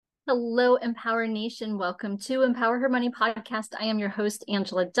Hello, Empower Nation. Welcome to Empower Her Money podcast. I am your host,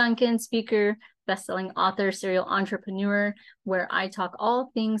 Angela Duncan, speaker, best-selling author, serial entrepreneur, where I talk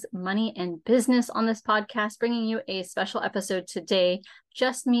all things money and business on this podcast, bringing you a special episode today,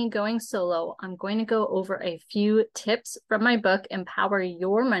 just me going solo. I'm going to go over a few tips from my book, Empower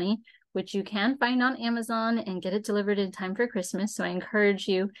Your Money, which you can find on Amazon and get it delivered in time for Christmas. So I encourage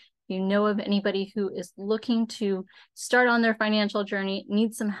you, you know of anybody who is looking to start on their financial journey,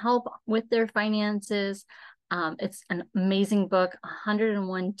 needs some help with their finances. It's an amazing book,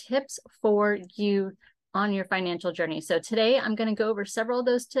 101 tips for you on your financial journey. So today I'm going to go over several of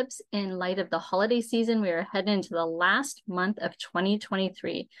those tips in light of the holiday season. We are heading into the last month of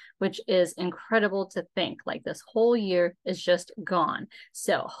 2023, which is incredible to think. Like this whole year is just gone.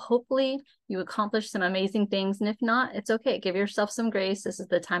 So hopefully you accomplish some amazing things. And if not, it's okay. Give yourself some grace. This is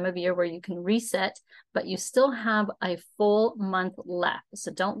the time of year where you can reset, but you still have a full month left.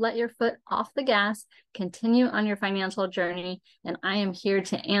 So don't let your foot off the gas. Continue on your financial journey. And I am here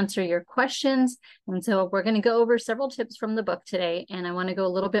to answer your questions. And so we're going to go over several tips from the book today. And I want to go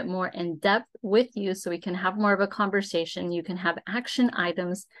a little bit more in depth with you so we can have more of a conversation. You can have action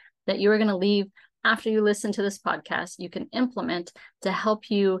items that you are going to leave after you listen to this podcast. You can implement to help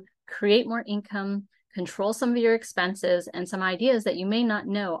you create more income, control some of your expenses, and some ideas that you may not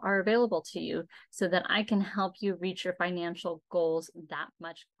know are available to you so that I can help you reach your financial goals that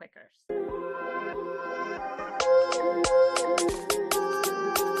much quicker.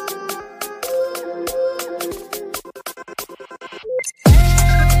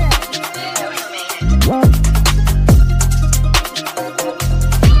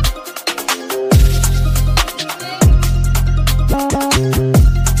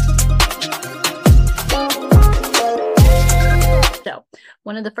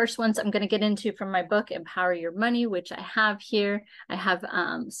 One of the first ones I'm going to get into from my book, Empower Your Money, which I have here. I have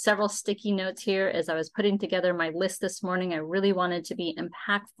several sticky notes here as I was putting together my list this morning. I really wanted to be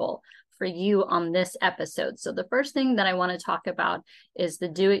impactful for you on this episode. So the first thing that I want to talk about is the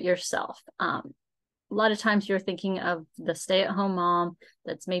do-it-yourself. A lot of times you're thinking of the stay-at-home mom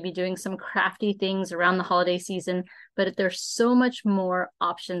that's maybe doing some crafty things around the holiday season, but there's so much more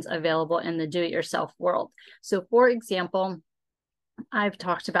options available in the do-it-yourself world. So for example, I've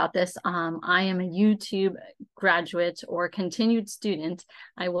talked about this. I am a YouTube graduate or continued student.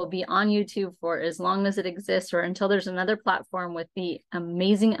 I will be on YouTube for as long as it exists or until there's another platform with the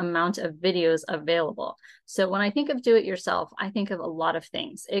amazing amount of videos available. So when I think of do it yourself, I think of a lot of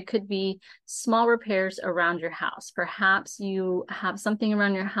things. It could be small repairs around your house. Perhaps you have something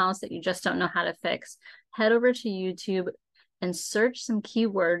around your house that you just don't know how to fix. Head over to YouTube and search some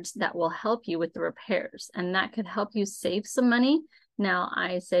keywords that will help you with the repairs. And that could help you save some money. Now,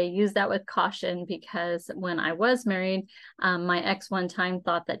 I say use that with caution because when I was married, my ex one time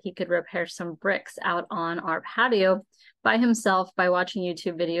thought that he could repair some bricks out on our patio by himself by watching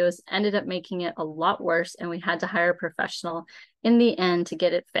YouTube videos, ended up making it a lot worse, and we had to hire a professional in the end to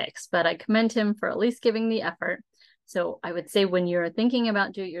get it fixed. But I commend him for at least giving the effort. So I would say when you're thinking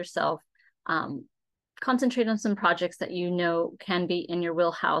about do-it-yourself, concentrate on some projects that you know can be in your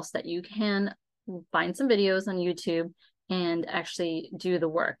wheelhouse, that you can find some videos on YouTube and actually do the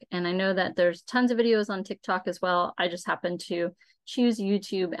work. And I know that there's tons of videos on TikTok as well. I just happen to choose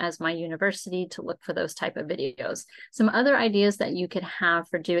YouTube as my university to look for those type of videos. Some other ideas that you could have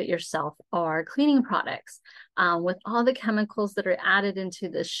for do-it-yourself are cleaning products. With all the chemicals that are added into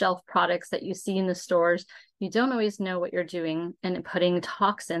the shelf products that you see in the stores, you don't always know what you're doing and putting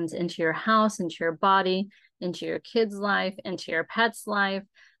toxins into your house, into your body, into your kid's life, into your pet's life.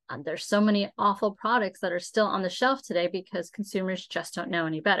 There's so many awful products that are still on the shelf today because consumers just don't know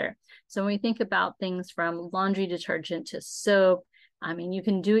any better. So when we think about things from laundry detergent to soap, I mean, you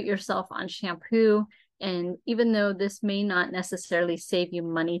can do it yourself on shampoo. And even though this may not necessarily save you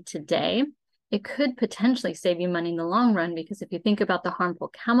money today, it could potentially save you money in the long run, because if you think about the harmful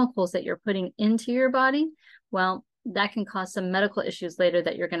chemicals that you're putting into your body, well, that can cause some medical issues later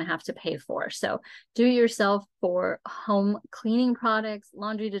that you're going to have to pay for. So do it yourself for home cleaning products,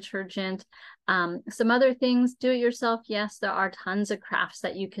 laundry detergent, some other things, do it yourself. Yes, there are tons of crafts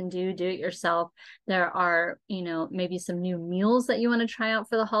that you can do it yourself. There are, maybe some new meals that you want to try out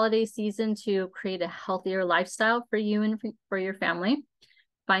for the holiday season to create a healthier lifestyle for you and for your family.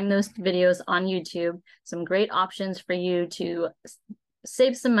 Find those videos on YouTube, some great options for you to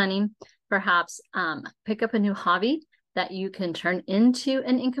save some money. Perhaps pick up a new hobby that you can turn into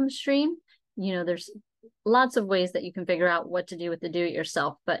an income stream. There's lots of ways that you can figure out what to do with the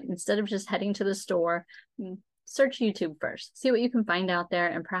do-it-yourself, but instead of just heading to the store, search YouTube first, see what you can find out there,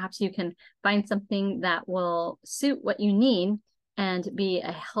 and perhaps you can find something that will suit what you need and be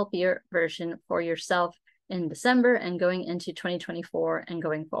a healthier version for yourself in December and going into 2024 and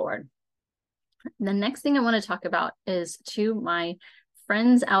going forward. The next thing I want to talk about is to my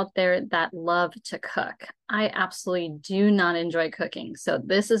friends out there that love to cook. I absolutely do not enjoy cooking. So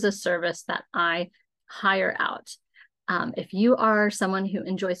this is a service that I hire out. If you are someone who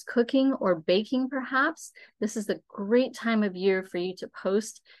enjoys cooking or baking, perhaps, this is a great time of year for you to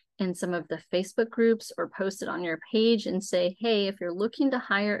post in some of the Facebook groups or post it on your page and say, hey, if you're looking to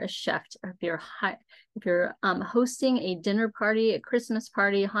hire a chef, or if you're hosting a dinner party, a Christmas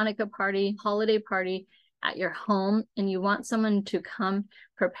party, Hanukkah party, holiday party at your home, and you want someone to come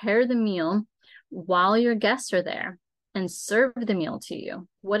prepare the meal while your guests are there and serve the meal to you,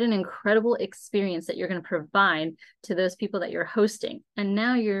 what an incredible experience that you're going to provide to those people that you're hosting. And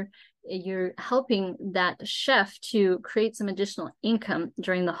now you're helping that chef to create some additional income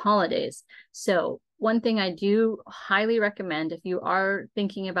during the holidays. So one thing I do highly recommend, if you are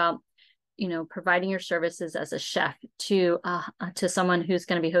thinking about, providing your services as a chef to someone who's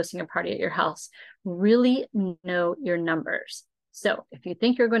going to be hosting a party at your house, really know your numbers. So if you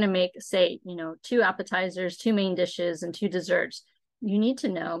think you're going to make, say, 2 appetizers, 2 main dishes, and 2 desserts, you need to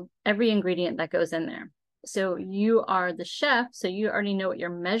know every ingredient that goes in there. So you are the chef, so you already know what your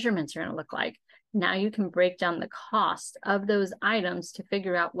measurements are going to look like. Now you can break down the cost of those items to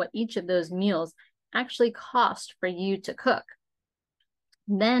figure out what each of those meals actually cost for you to cook.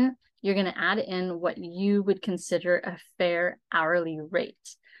 Then you're going to add in what you would consider a fair hourly rate.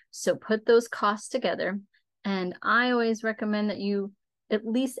 So put those costs together. And I always recommend that you at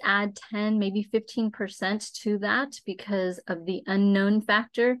least add 10, maybe 15% to that because of the unknown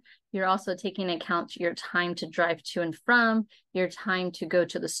factor. You're also taking into account your time to drive to and from, your time to go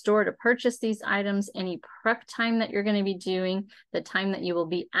to the store to purchase these items, any prep time that you're going to be doing, the time that you will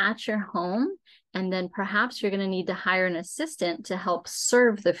be at your home, and then perhaps you're going to need to hire an assistant to help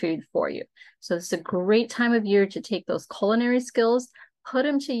serve the food for you. So it's a great time of year to take those culinary skills, put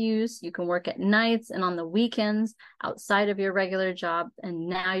them to use. You can work at nights and on the weekends outside of your regular job. And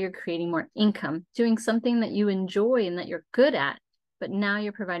now you're creating more income, doing something that you enjoy and that you're good at. But now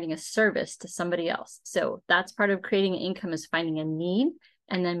you're providing a service to somebody else. So that's part of creating income, is finding a need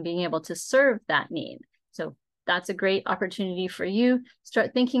and then being able to serve that need. So that's a great opportunity for you.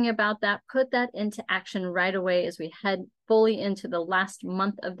 Start thinking about that. Put that into action right away as we head fully into the last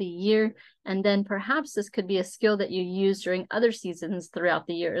month of the year. And then perhaps this could be a skill that you use during other seasons throughout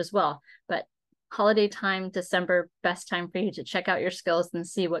the year as well. But holiday time, December, best time for you to check out your skills and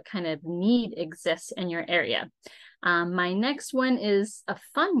see what kind of need exists in your area. My next one is a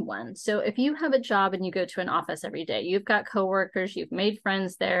fun one. So if you have a job and you go to an office every day, you've got coworkers, you've made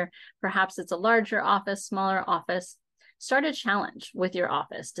friends there, perhaps it's a larger office, smaller office, start a challenge with your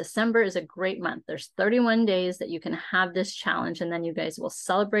office. December is a great month. There's 31 days that you can have this challenge, and then you guys will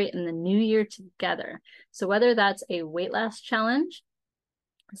celebrate in the new year together. So whether that's a weight loss challenge,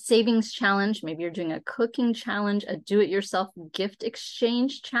 savings challenge, maybe you're doing a cooking challenge, a do-it-yourself gift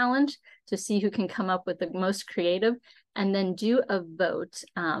exchange challenge to see who can come up with the most creative, and then do a vote.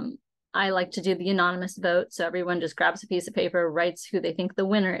 I like to do the anonymous vote. So everyone just grabs a piece of paper, writes who they think the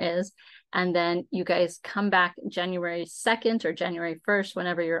winner is, and then you guys come back January 2nd or January 1st,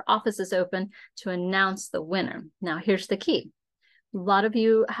 whenever your office is open, to announce the winner. Now, here's the key. A lot of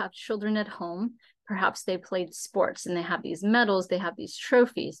you have children at home. Perhaps they played sports and they have these medals, they have these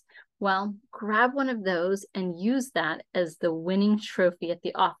trophies. Well, grab one of those and use that as the winning trophy at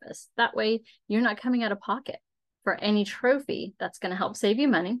the office. That way, you're not coming out of pocket for any trophy. That's going to help save you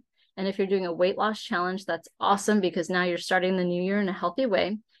money. And if you're doing a weight loss challenge, that's awesome because now you're starting the new year in a healthy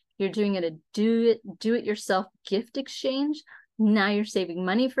way. You're doing it a do-it-yourself gift exchange. Now you're saving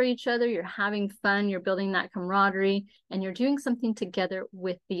money for each other. You're having fun. You're building that camaraderie, and you're doing something together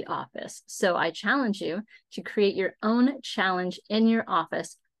with the office. So I challenge you to create your own challenge in your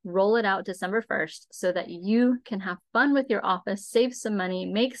office. Roll it out December 1st so that you can have fun with your office, save some money,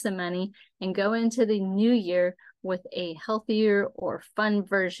 make some money, and go into the new year with a healthier or fun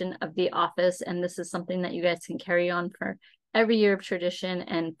version of the office. And this is something that you guys can carry on for every year of tradition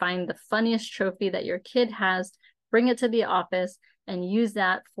and find the funniest trophy that your kid has, bring it to the office, and use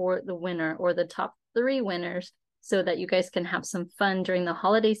that for the winner or the top 3 winners so that you guys can have some fun during the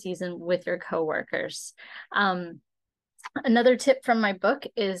holiday season with your coworkers. Another tip from my book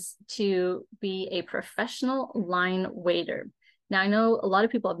is to be a professional line waiter. Now, I know a lot of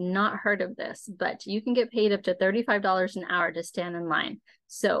people have not heard of this, but you can get paid up to $35 an hour to stand in line.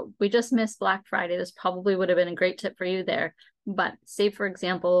 So we just missed Black Friday. This probably would have been a great tip for you there. But say, for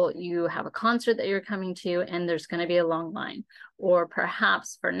example, you have a concert that you're coming to and there's going to be a long line. Or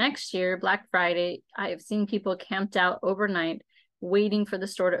perhaps for next year, Black Friday, I have seen people camped out overnight waiting for the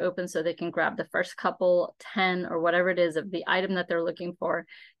store to open so they can grab the first couple, 10 or whatever it is of the item that they're looking for,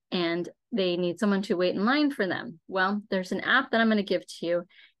 and they need someone to wait in line for them. Well, there's an app that I'm going to give to you,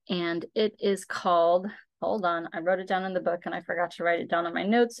 and it is called, hold on, I wrote it down in the book and I forgot to write it down on my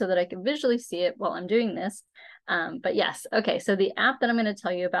notes so that I can visually see it while I'm doing this. But yes, okay, so the app that I'm going to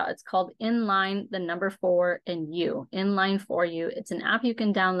tell you about, it's called Inline, the number 4 and You, Inline for You. It's an app you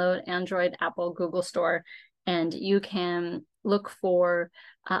can download, Android, Apple, Google Store, and you can look for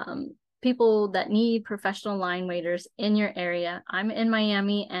people that need professional line waiters in your area. I'm in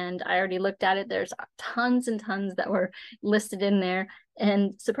Miami and I already looked at it. There's tons and tons that were listed in there.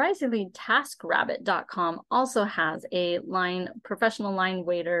 And surprisingly, TaskRabbit.com also has a professional line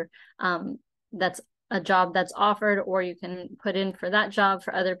waiter that's a job that's offered, or you can put in for that job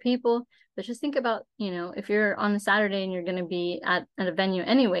for other people. But just think about, if you're on a Saturday and you're going to be at a venue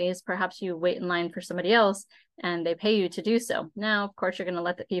anyways, perhaps you wait in line for somebody else and they pay you to do so. Now, of course, you're going to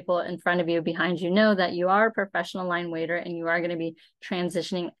let the people in front of you, behind you, know that you are a professional line waiter and you are going to be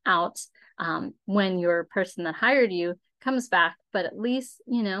transitioning out when your person that hired you comes back. But at least,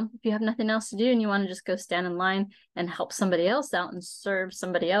 if you have nothing else to do and you want to just go stand in line and help somebody else out and serve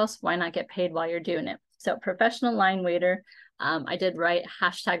somebody else, why not get paid while you're doing it? So professional line waiter. I did write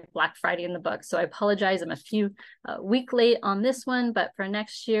 #Black Friday in the book, so I apologize. I'm a few week late on this one, but for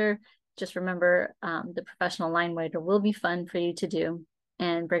next year, just remember the professional line waiter will be fun for you to do.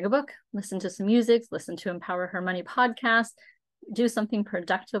 And bring a book, listen to some music, listen to Empower Her Money podcast, do something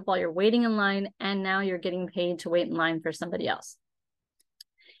productive while you're waiting in line, and now you're getting paid to wait in line for somebody else.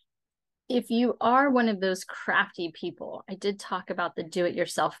 If you are one of those crafty people, I did talk about the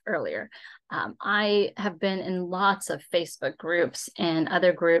do-it-yourself earlier. I have been in lots of Facebook groups and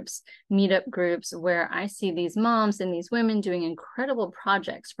other groups, meetup groups, where I see these moms and these women doing incredible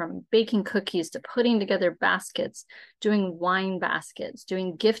projects, from baking cookies to putting together baskets, doing wine baskets,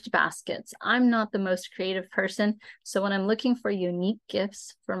 doing gift baskets. I'm not the most creative person, so when I'm looking for unique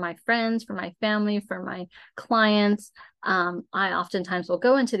gifts for my friends, for my family, for my clients, I oftentimes will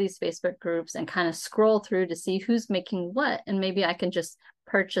go into these Facebook groups and kind of scroll through to see who's making what, and maybe I can just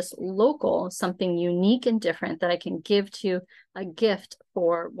purchase local, something unique and different that I can give to a gift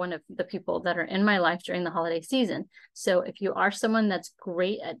for one of the people that are in my life during the holiday season. So if you are someone that's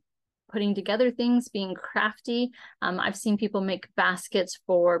great at putting together things, being crafty, I've seen people make baskets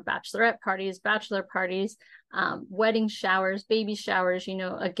for bachelorette parties, bachelor parties, wedding showers, baby showers,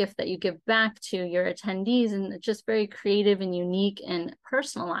 a gift that you give back to your attendees, and it's just very creative and unique and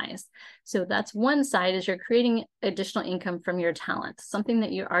personalized. So that's one side, is you're creating additional income from your talent, something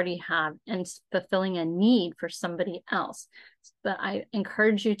that you already have, and fulfilling a need for somebody else. But I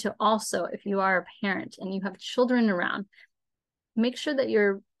encourage you to also, if you are a parent and you have children around, make sure that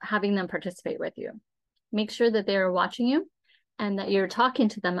you're having them participate with you. Make sure that they are watching you and that you're talking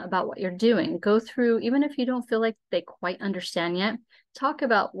to them about what you're doing. Go through, even if you don't feel like they quite understand yet, talk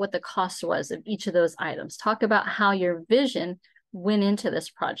about what the cost was of each of those items. Talk about how your vision went into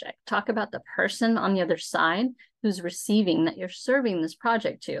this project. Talk about the person on the other side who's receiving, that you're serving this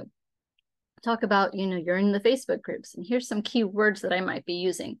project to. Talk about, you're in the Facebook groups, and here's some key words that I might be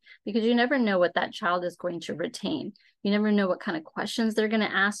using, because you never know what that child is going to retain. You never know what kind of questions they're going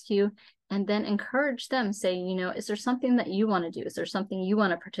to ask you, and then encourage them. Say, is there something that you want to do? Is there something you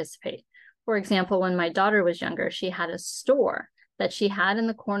want to participate? For example, when my daughter was younger, she had a store that she had in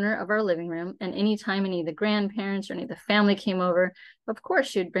the corner of our living room, and anytime any of the grandparents or any of the family came over, of course,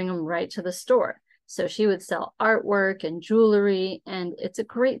 she'd bring them right to the store. So she would sell artwork and jewelry, and it's a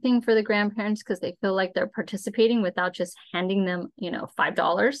great thing for the grandparents because they feel like they're participating without just handing them,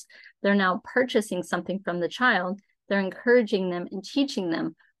 $5. They're now purchasing something from the child. They're encouraging them and teaching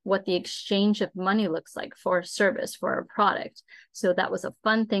them what the exchange of money looks like for a service, for a product. So that was a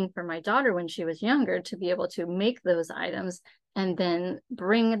fun thing for my daughter when she was younger, to be able to make those items and then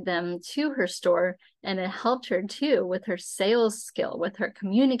bring them to her store. And it helped her too with her sales skill, with her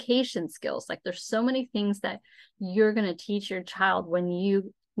communication skills. Like, there's so many things that you're going to teach your child when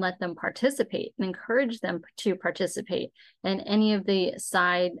you let them participate and encourage them to participate in any of the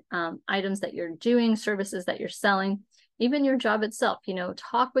side items that you're doing, services that you're selling, even your job itself.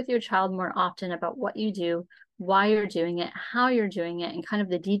 Talk with your child more often about what you do, why you're doing it, how you're doing it, and kind of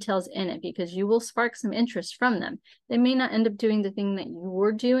the details in it, because you will spark some interest from them. They may not end up doing the thing that you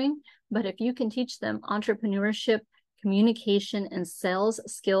were doing, but if you can teach them entrepreneurship, communication, and sales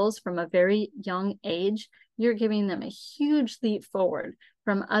skills from a very young age, you're giving them a huge leap forward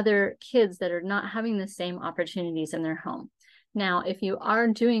from other kids that are not having the same opportunities in their home. Now, if you are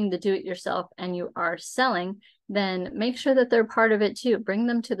doing the do-it-yourself and you are selling, then make sure that they're part of it too. Bring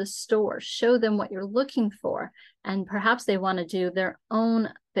them to the store, show them what you're looking for, and perhaps they want to do their own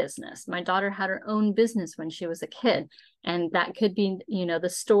business. My daughter had her own business when she was a kid, and that could be, the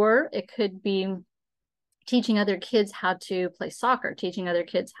store. It could be teaching other kids how to play soccer, teaching other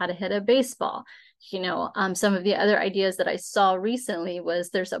kids how to hit a baseball. Some of the other ideas that I saw recently was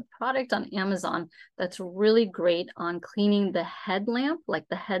there's a product on Amazon that's really great on cleaning the headlamp, like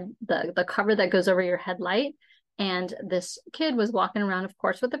the cover that goes over your headlight. And this kid was walking around, of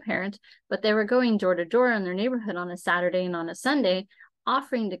course, with a parent, but they were going door to door in their neighborhood on a Saturday and on a Sunday,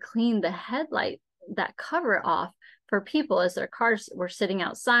 offering to clean the headlight, that cover off for people as their cars were sitting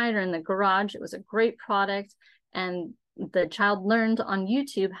outside or in the garage. It was a great product. And the child learned on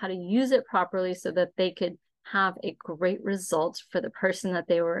YouTube how to use it properly so that they could have a great result for the person that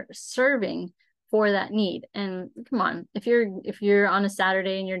they were serving for that need. And come on, if you're on a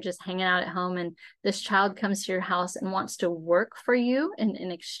Saturday and you're just hanging out at home and this child comes to your house and wants to work for you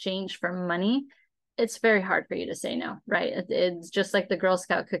in exchange for money, it's very hard for you to say no, right? It's just like the Girl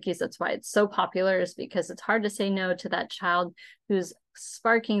Scout cookies. That's why it's so popular, is because it's hard to say no to that child who's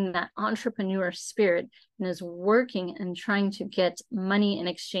sparking that entrepreneur spirit and is working and trying to get money in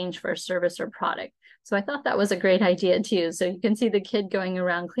exchange for a service or product. So I thought that was a great idea too. So you can see the kid going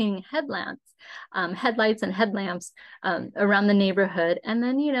around cleaning headlights and headlamps around the neighborhood. And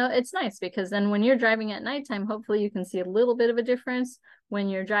then, it's nice because then when you're driving at nighttime, hopefully you can see a little bit of a difference when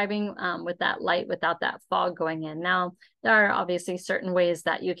you're driving with that light without that fog going in. Now, there are obviously certain ways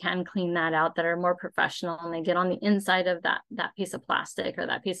that you can clean that out that are more professional, and they get on the inside of that piece of plastic or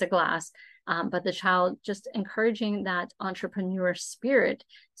that piece of glass. But the child, just encouraging that entrepreneur spirit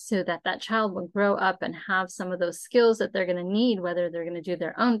so that that child will grow up and have some of those skills that they're going to need, whether they're going to do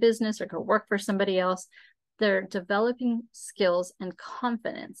their own business or go work for somebody else. They're developing skills and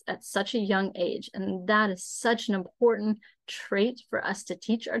confidence at such a young age. And that is such an important trait for us to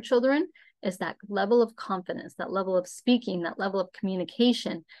teach our children, is that level of confidence, that level of speaking, that level of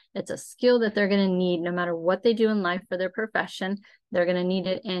communication. It's a skill that they're going to need no matter what they do in life for their profession. They're going to need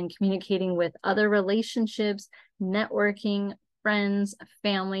it in communicating with other relationships, networking, friends,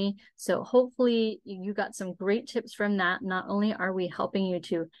 family. So hopefully you got some great tips from that. Not only are we helping you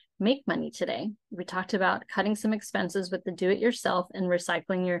to make money today, we talked about cutting some expenses with the do-it-yourself and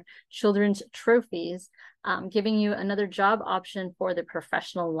recycling your children's trophies, giving you another job option for the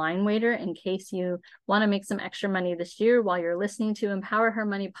professional line waiter in case you want to make some extra money this year while you're listening to Empower Her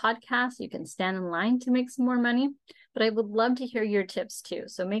Money podcast. You can stand in line to make some more money, but I would love to hear your tips too.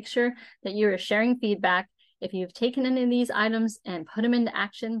 So make sure that you are sharing feedback. If you've taken any of these items and put them into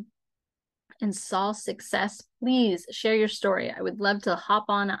action and saw success, please share your story. I would love to hop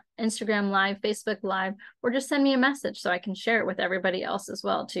on Instagram Live, Facebook Live, or just send me a message so I can share it with everybody else as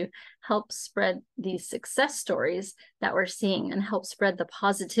well to help spread these success stories that we're seeing and help spread the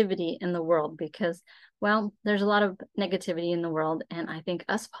positivity in the world, because, well, there's a lot of negativity in the world. And I think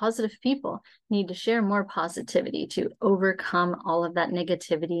us positive people need to share more positivity to overcome all of that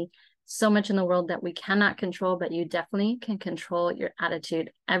negativity. So much in the world that we cannot control, but you definitely can control your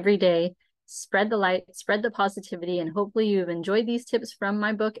attitude every day. Spread the light, spread the positivity, and hopefully you've enjoyed these tips from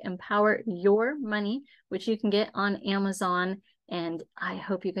my book, Empower Your Money, which you can get on Amazon. And I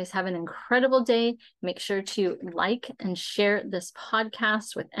hope you guys have an incredible day. Make sure to like and share this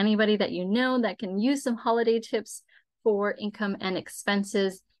podcast with anybody that you know that can use some holiday tips for income and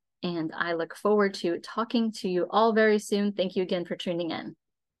expenses. And I look forward to talking to you all very soon. Thank you again for tuning in.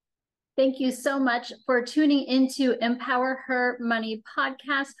 Thank you so much for tuning into Empower Her Money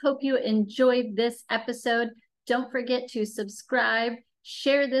podcast. Hope you enjoyed this episode. Don't forget to subscribe,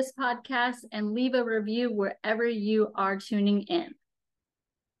 share this podcast, and leave a review wherever you are tuning in.